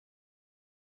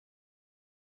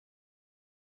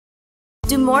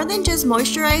Do more than just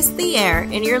moisturize the air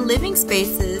in your living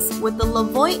spaces with the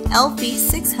LEVOIT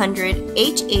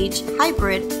LV600HH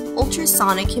Hybrid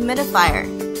Ultrasonic Humidifier.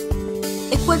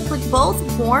 Equipped with both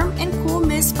warm and cool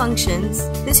mist functions,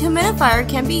 this humidifier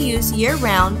can be used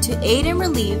year-round to aid and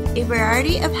relieve a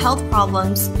variety of health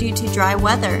problems due to dry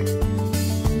weather.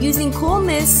 Using cool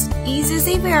mist eases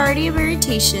a variety of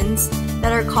irritations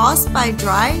that are caused by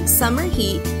dry summer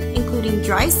heat, including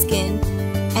dry skin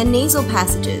and nasal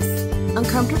passages,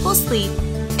 uncomfortable sleep,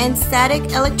 and static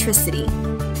electricity.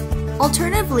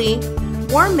 Alternatively,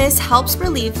 warm mist helps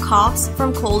relieve coughs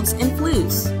from colds and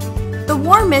flus. The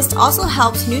warm mist also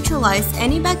helps neutralize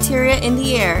any bacteria in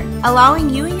the air, allowing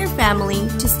you and your family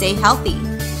to stay healthy.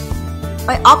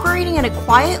 By operating at a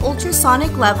quiet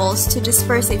ultrasonic levels to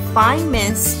disperse a fine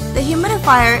mist, the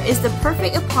humidifier is the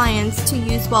perfect appliance to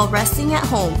use while resting at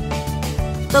home.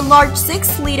 The large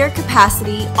 6-liter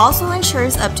capacity also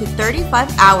ensures up to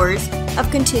 35 hours of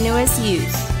continuous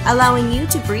use, allowing you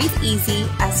to breathe easy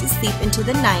as you sleep into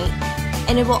the night,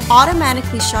 and it will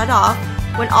automatically shut off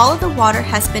when all of the water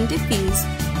has been diffused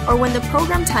or when the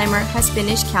program timer has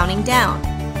finished counting down.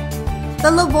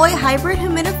 The LEVOIT Hybrid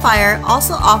Humidifier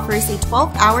also offers a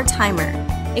 12-hour timer,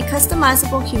 a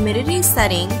customizable humidity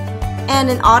setting, and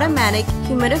an automatic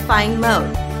humidifying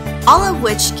mode, all of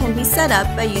which can be set up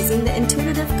by using the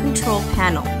intuitive control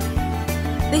panel.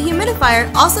 The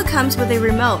humidifier also comes with a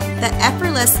remote that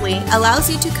effortlessly allows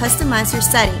you to customize your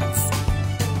settings.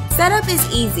 Setup is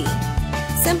easy.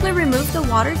 Simply remove the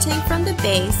water tank from the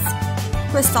base,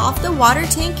 twist off the water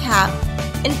tank cap,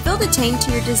 and fill the tank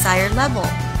to your desired level.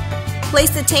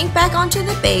 Place the tank back onto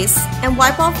the base and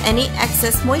wipe off any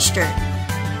excess moisture.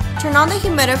 Turn on the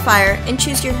humidifier and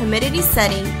choose your humidity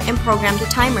setting and program the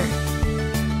timer.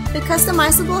 The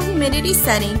customizable humidity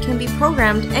setting can be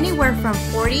programmed anywhere from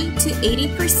 40 to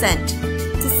 80%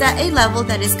 to set a level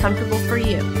that is comfortable for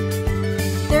you.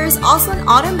 There is also an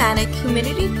automatic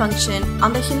humidity function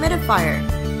on the humidifier.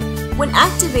 When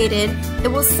activated, it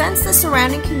will sense the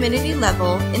surrounding humidity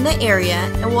level in the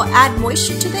area and will add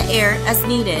moisture to the air as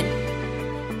needed.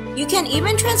 You can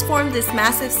even transform this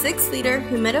massive 6-liter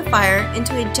humidifier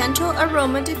into a gentle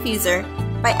aroma diffuser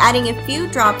by adding a few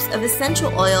drops of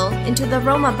essential oil into the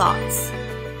aroma box.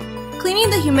 Cleaning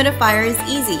the humidifier is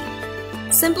easy.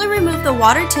 Simply remove the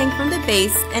water tank from the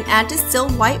base and add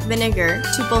distilled white vinegar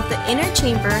to both the inner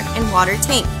chamber and water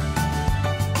tank.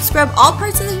 Scrub all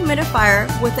parts of the humidifier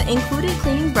with the included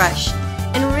cleaning brush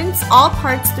and rinse all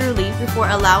parts thoroughly before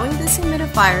allowing this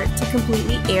humidifier to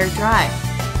completely air dry.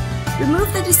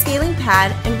 Remove the descaling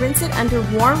pad and rinse it under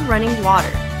warm running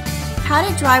water. Pat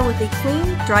it dry with a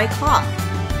clean, dry cloth.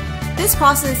 This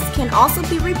process can also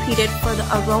be repeated for the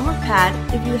aroma pad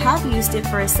if you have used it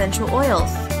for essential oils.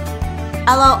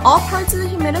 Allow all parts of the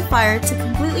humidifier to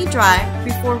completely dry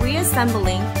before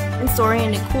reassembling and storing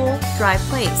in a cool, dry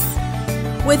place.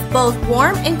 With both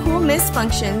warm and cool mist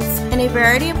functions and a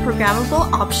variety of programmable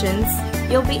options,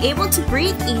 you'll be able to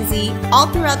breathe easy all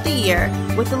throughout the year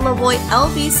with the LEVOIT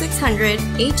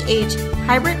LV600HH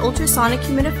Hybrid Ultrasonic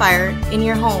Humidifier in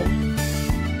your home.